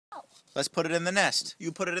Let's put it in the nest.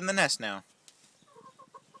 You put it in the nest now.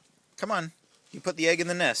 Come on. You put the egg in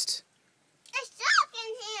the nest. It's dark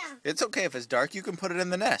in here. It's okay if it's dark. You can put it in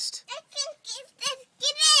the nest. I can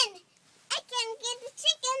get in. I can get the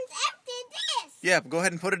chickens after this. Yeah, go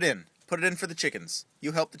ahead and put it in. Put it in for the chickens.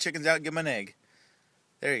 You help the chickens out and give them an egg.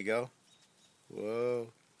 There you go. Whoa.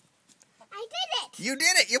 I did it. You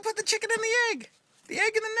did it. You put the chicken in the egg. The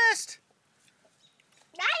egg in the nest.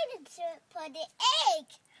 I did put the egg.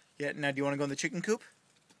 Yeah, now do you want to go in the chicken coop?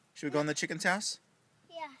 Should we go in the chicken's house?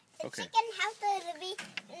 Yeah. The Okay. chicken house will be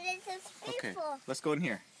this is Okay, beautiful. let's go in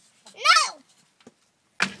here. No.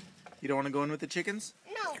 You don't want to go in with the chickens?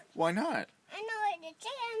 No. Why not? I know where the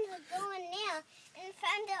chickens are going now and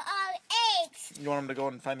find all eggs. You want them to go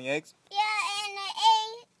and find the eggs? Yeah, and the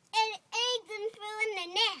eggs and fill in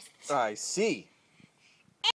the nest. I see.